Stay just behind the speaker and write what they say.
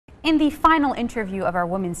In the final interview of our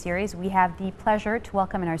Women's Series, we have the pleasure to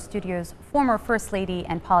welcome in our studios former First Lady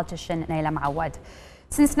and politician Nayla Mouawad.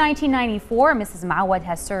 Since 1994, Mrs. Mouawad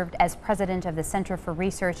has served as president of the Center for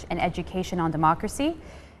Research and Education on Democracy.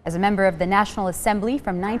 As a member of the National Assembly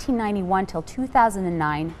from 1991 till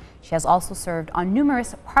 2009, she has also served on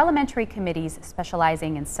numerous parliamentary committees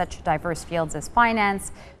specializing in such diverse fields as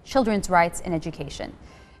finance, children's rights, and education.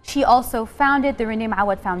 She also founded the Youmna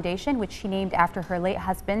Naufal Foundation, which she named after her late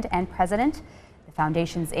husband and president. The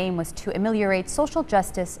foundation's aim was to ameliorate social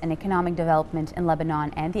justice and economic development in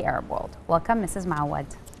Lebanon and the Arab world. Welcome, Mrs. Mouawad.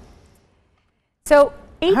 So,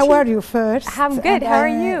 how are you first? I'm good. How are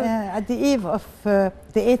you? At the eve of the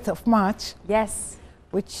 8th of March. Yes.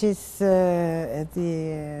 Which is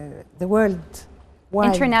the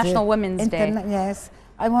world-wide International Women's Day. Yes.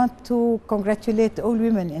 I want to congratulate all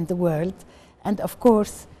women in the world. And of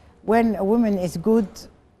course, when a woman is good,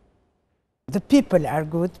 the people are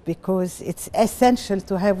good, because it's essential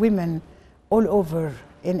to have women all over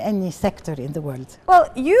in any sector in the world.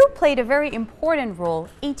 Well, you played a very important role,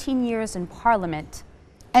 18 years in Parliament.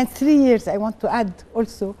 And 3 years, I want to add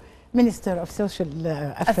also, Minister of Social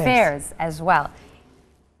Affairs as well.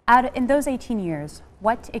 In those 18 years,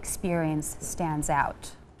 what experience stands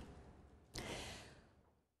out?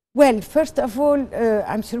 Well, first of all,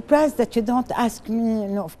 I'm surprised that you don't ask me.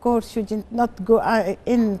 No, of course, you did not go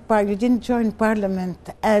you didn't join Parliament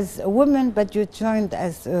as a woman, but you joined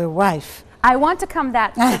as a wife. I want to come to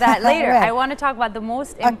that later. Well, I want to talk about the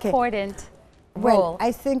most important role. Well,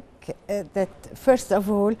 I think that first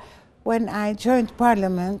of all, when I joined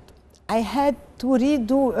Parliament, I had to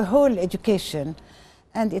redo a whole education,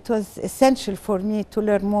 and it was essential for me to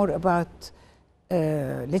learn more about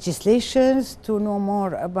legislations, to know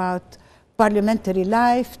more about parliamentary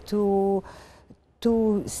life, to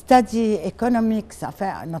study economics,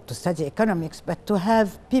 not to study economics, but to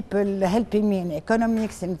have people helping me in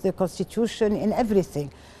economics, in the constitution, in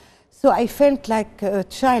everything. So I felt like a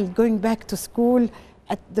child going back to school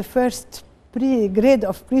at the first grade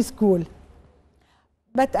of preschool.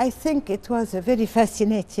 But I think it was a very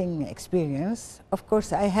fascinating experience. Of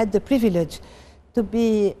course, I had the privilege to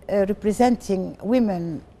be representing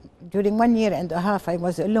women. During 1.5 years, I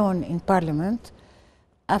was alone in Parliament,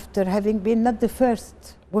 after having been not the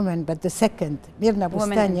first woman, but the second. Mirna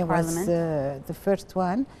Bustani was the first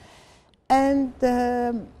one. And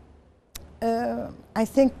I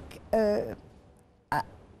think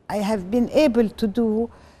I have been able to do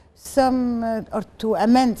some, or to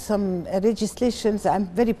amend some legislations I'm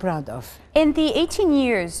very proud of. In the 18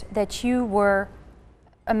 years that you were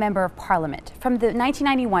a member of Parliament, from the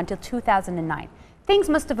 1991 till 2009, things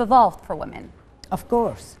must have evolved for women. Of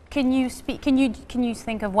course. Can you speak? Can you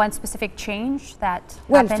think of one specific change that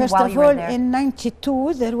happened while you were there? Well, first of all, in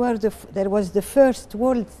 '92 there was the first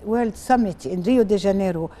World Summit in Rio de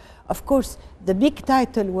Janeiro. Of course, the big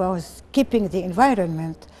title was keeping the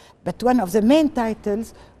environment, but one of the main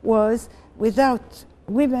titles was, without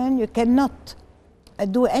women you cannot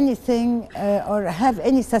do anything or have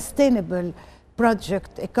any sustainable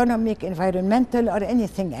project, economic, environmental, or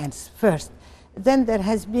anything else first. Then there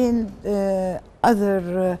has been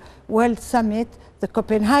other World Summit, the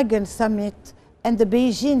Copenhagen Summit and the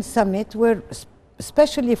Beijing Summit were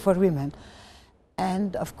especially for women.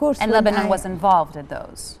 And of course— And Lebanon was involved in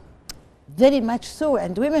those? Very much so,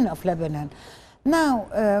 and women of Lebanon. Now,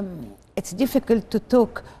 it's difficult to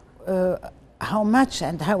talk how much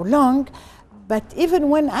and how long, but even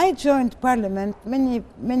when I joined Parliament,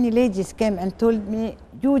 many ladies came and told me,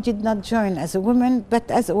 you did not join as a woman, but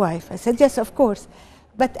as a wife. I said, yes, of course,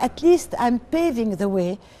 but at least I'm paving the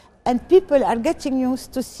way, and people are getting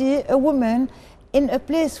used to see a woman in a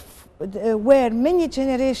place where many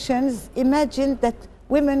generations imagined that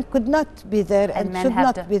women could not be there and should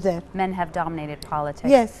not be there. Men have dominated politics.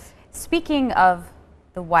 Yes. Speaking of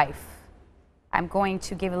the wife, I'm going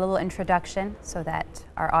to give a little introduction so that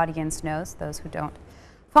our audience knows, those who don't.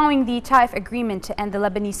 Following the Taif Agreement to end the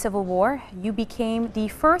Lebanese Civil War, you became the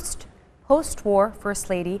first post-war First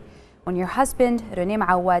Lady when your husband, Youmna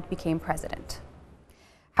Mouawad, became president.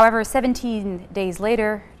 However, 17 days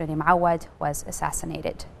later, Youmna Mouawad was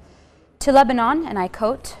assassinated. To Lebanon, and I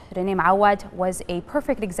quote, Youmna Mouawad was a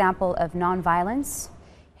perfect example of nonviolence.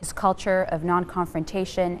 His culture of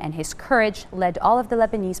non-confrontation and his courage led all of the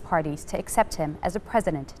Lebanese parties to accept him as a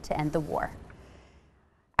president to end the war.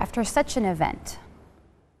 After such an event,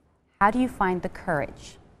 how do you find the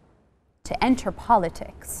courage to enter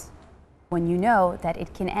politics when you know that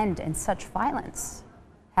it can end in such violence,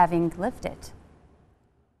 having lived it?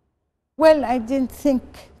 Well, I didn't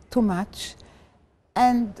think too much.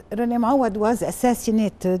 And Youmna Mouawad was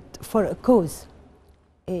assassinated for a cause.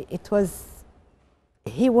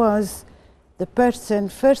 he was the person,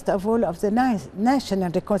 first of all, of the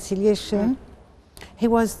national reconciliation. He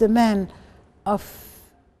was the man of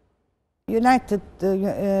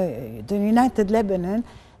the United Lebanon,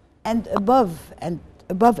 and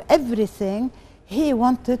above everything, he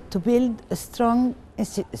wanted to build a strong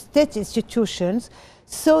state institutions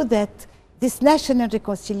so that this national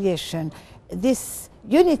reconciliation, this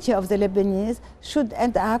unity of the Lebanese should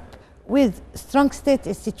end up with strong state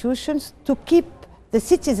institutions to keep the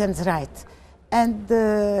citizens' rights. And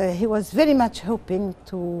he was very much hoping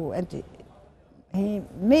to, and he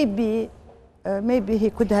maybe he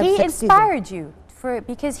could have succeeded. He inspired you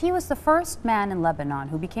because he was the first man in Lebanon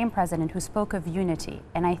who became president who spoke of unity.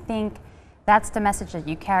 And I think that's the message that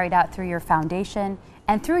you carried out through your foundation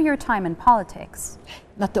and through your time in politics.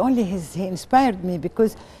 Not only he inspired me,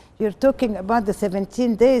 because you're talking about the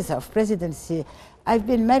 17 days of presidency. I've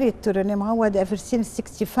been married to Nayla Mouawad ever since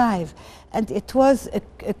 '65, and it was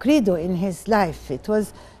a credo in his life. It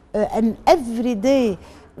was an everyday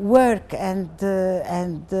work and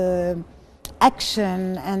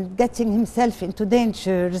action and getting himself into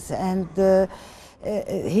dangers. And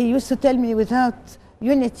he used to tell me, without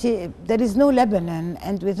unity, there is no Lebanon,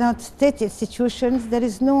 and without state institutions, there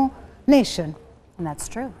is no nation. And that's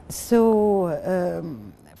true. So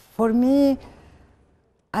for me,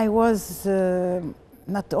 I was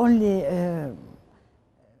not only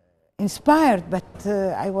inspired, but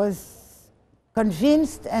I was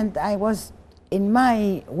convinced, and I was, in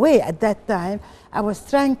my way at that time, I was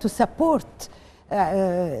trying to support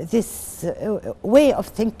this way of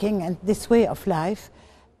thinking and this way of life.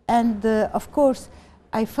 And of course,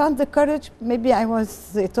 I found the courage. Maybe it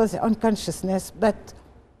was unconsciousness, but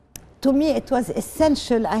to me it was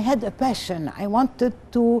essential. I had a passion. I wanted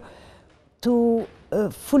to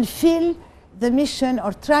fulfill the mission,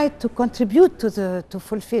 or try to contribute to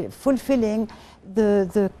fulfilling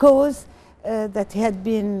the cause that he had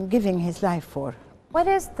been giving his life for. What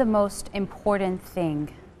is the most important thing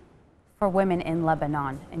for women in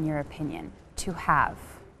Lebanon, in your opinion, to have,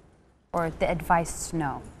 or the advice to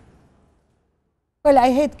know? Well,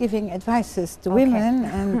 I hate giving advices to women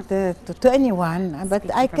and to anyone,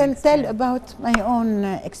 but I can tell about my own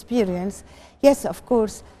experience. Yes, of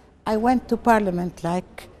course, I went to Parliament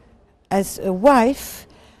as a wife,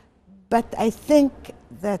 but I think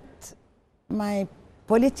that my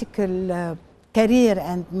political career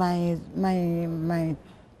and my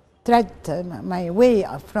way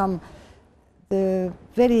from the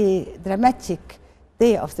very dramatic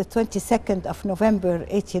day of the 22nd of November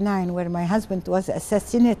 '89, where my husband was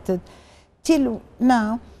assassinated, till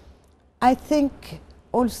now, I think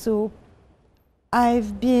also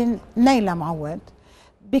I've been Nayla Mouawad,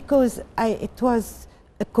 because it was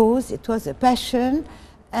a cause, it was a passion,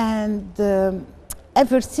 and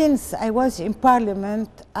ever since I was in Parliament,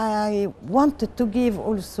 I wanted to give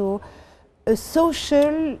also a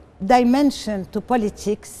social dimension to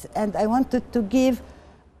politics, and I wanted to give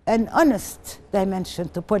an honest dimension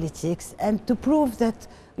to politics, and to prove that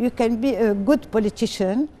you can be a good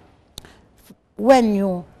politician when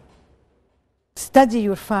you study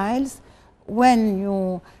your files, when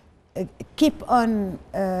you keep on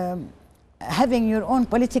having your own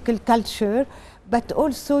political culture, but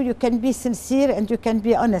also you can be sincere and you can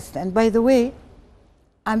be honest. And by the way,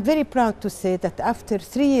 I'm very proud to say that after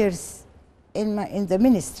 3 years in the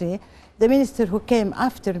ministry, the minister who came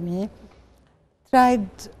after me tried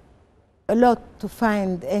a lot to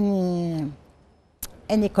find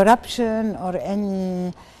any corruption or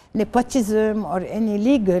any nepotism or any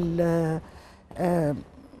legal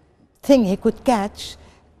thing he could catch,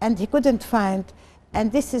 and he couldn't find.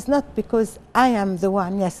 And this is not because I am the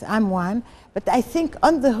one. Yes, I'm one, but I think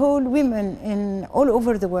on the whole, women all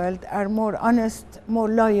over the world are more honest, more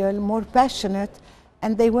loyal, more passionate,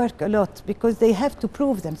 and they work a lot because they have to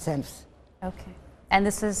prove themselves. Okay, and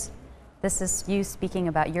this is you speaking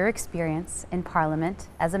about your experience in Parliament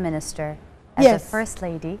as a minister, as a First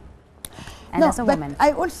Lady, and as a woman. But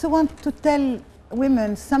I also want to tell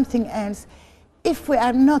women something else. If we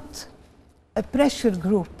are not a pressure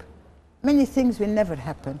group, many things will never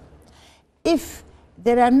happen. If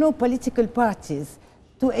there are no political parties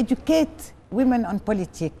to educate women on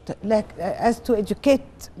politics, as to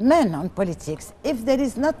educate men on politics, if there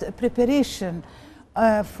is not a preparation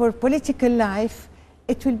for political life,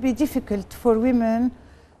 it will be difficult for women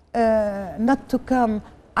not to come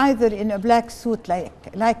either in a black suit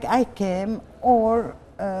like I came, or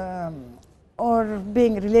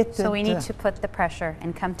being related. So we need to put the pressure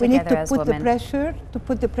and come together as women. We need to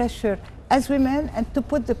put the pressure as women, and to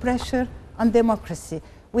put the pressure on democracy.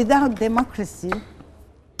 Without democracy,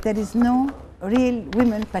 there is no real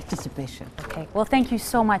women participation. Okay. Well, thank you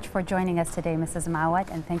so much for joining us today, Mrs.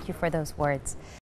 Mouawad, and thank you for those words.